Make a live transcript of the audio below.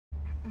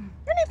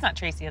Your name's not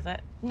Tracy, is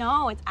it?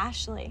 No, it's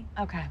Ashley.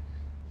 Okay.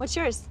 What's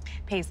yours?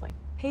 Paisley.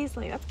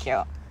 Paisley, that's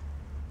cute.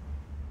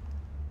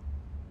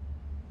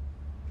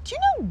 Do you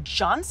know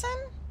Johnson?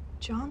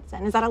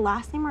 Johnson, is that a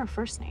last name or a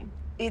first name?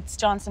 It's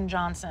Johnson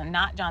Johnson,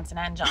 not Johnson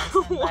and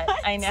Johnson, but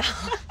I know.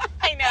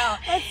 I know.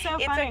 That's so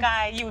funny. It's a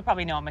guy, you would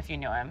probably know him if you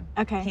knew him.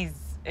 Okay. He's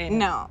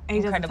No, he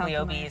doesn't incredibly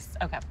sound obese.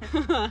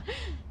 familiar. Okay.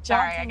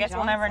 Sorry, I guess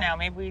we'll never know.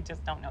 Maybe we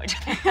just don't know each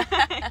other.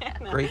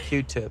 No. Great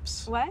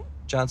Q-tips. What?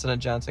 Johnson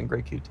 & Johnson,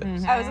 great Q-tips.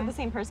 Mhm. Oh, is it the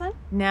same person?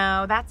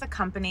 No, that's a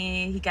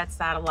company. He gets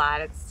that a lot.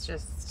 It's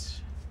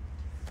just...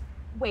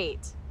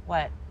 Wait,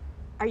 What?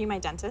 are you my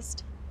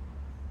dentist?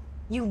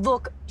 You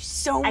look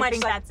so much I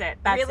think like... that's it.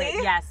 That's Really?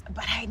 it, yes.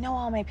 But I know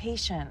all my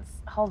patients.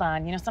 Hold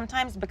on. You know,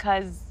 sometimes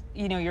because,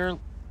 you know, you're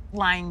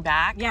lying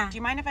back. Yeah. Do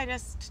you mind if I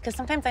just... Because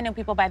sometimes I know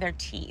people by their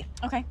teeth.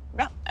 Okay.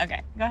 Oh,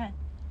 okay. Go ahead.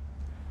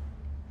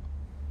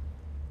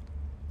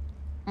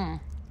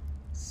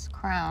 This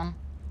crown.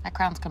 That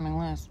crown's coming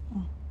loose.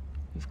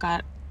 You've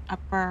got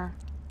upper...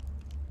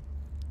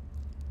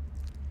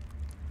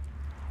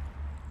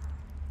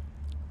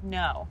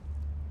 No.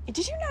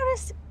 Did you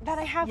notice that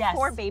I have Yes.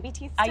 4 baby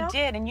teeth still? I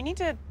did, and you need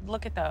to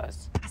look at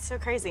those. That's so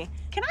crazy.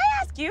 Can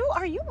I ask you,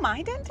 are you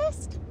my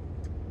dentist?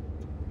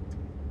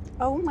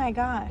 Oh my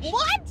gosh.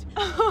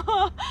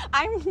 What?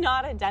 I'm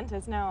not a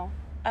dentist, no.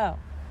 Oh.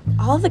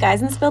 All of the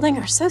guys in this building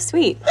are so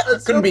sweet.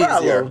 Couldn't be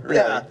easier. Really.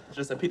 Yeah,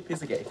 just a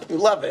piece of cake. We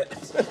love it.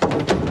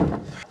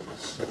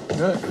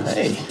 Good.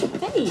 Hey.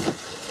 Hey.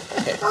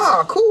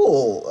 Oh,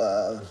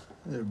 cool.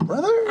 Your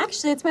brother?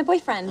 Actually, it's my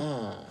boyfriend.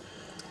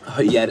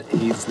 Yet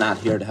he's not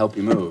here to help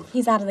you move.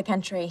 He's out of the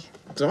country.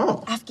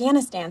 Oh.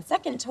 Afghanistan,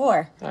 second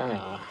tour.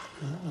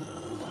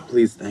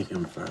 Please thank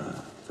him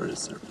for his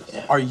service.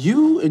 Are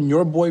you and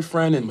your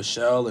boyfriend and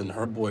Michelle and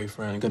her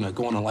boyfriend gonna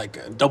go on a, like,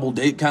 a double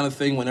date kind of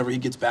thing whenever he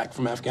gets back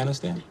from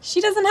Afghanistan? She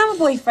doesn't have a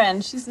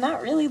boyfriend. She's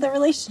not really the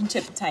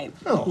relationship type.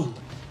 Oh.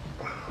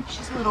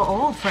 She's a little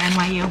old for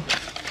NYU.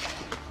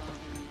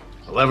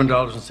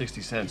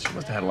 $11.60. She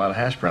must have had a lot of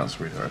hash browns,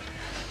 sweetheart.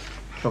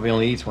 Probably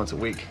only eats once a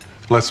week.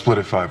 Let's split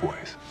it 5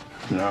 ways.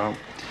 No.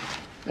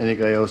 I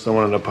think I owe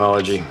someone an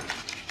apology.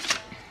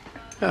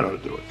 I ought to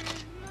do it.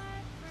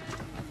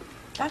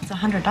 That's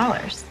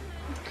 $100.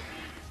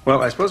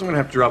 Well, I suppose I'm gonna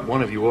have to drop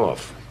one of you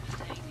off.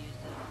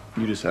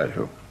 You decide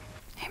who.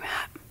 Hey,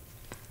 Matt.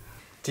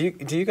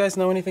 Do you guys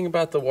know anything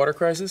about the water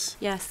crisis?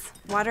 Yes,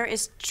 water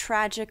is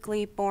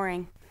tragically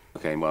boring.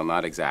 Okay, well,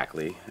 not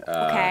exactly.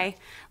 Okay,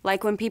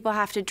 like when people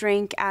have to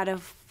drink out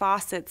of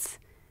faucets.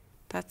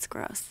 That's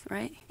gross,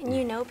 right? And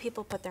you know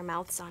people put their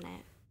mouths on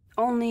it.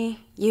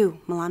 Only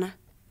you, Milana.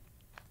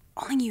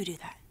 Only you do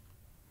that.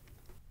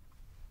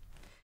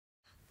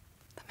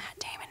 The Matt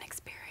Damon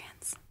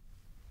experience.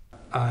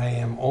 I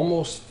am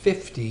almost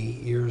 50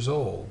 years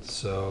old,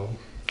 so...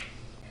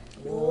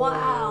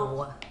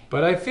 Wow.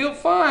 But I feel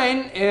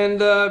fine,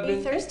 and, Are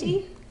you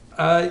thirsty?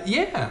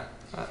 Yeah.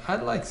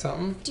 I'd like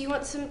something. Do you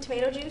want some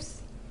tomato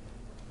juice?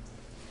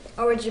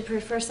 Or would you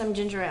prefer some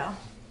ginger ale?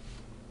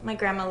 My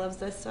grandma loves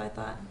this, so I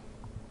thought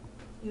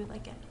you would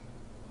like it.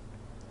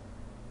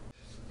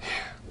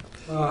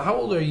 How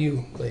old are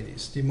you,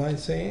 ladies? Do you mind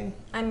saying?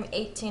 I'm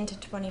 18 to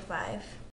 25.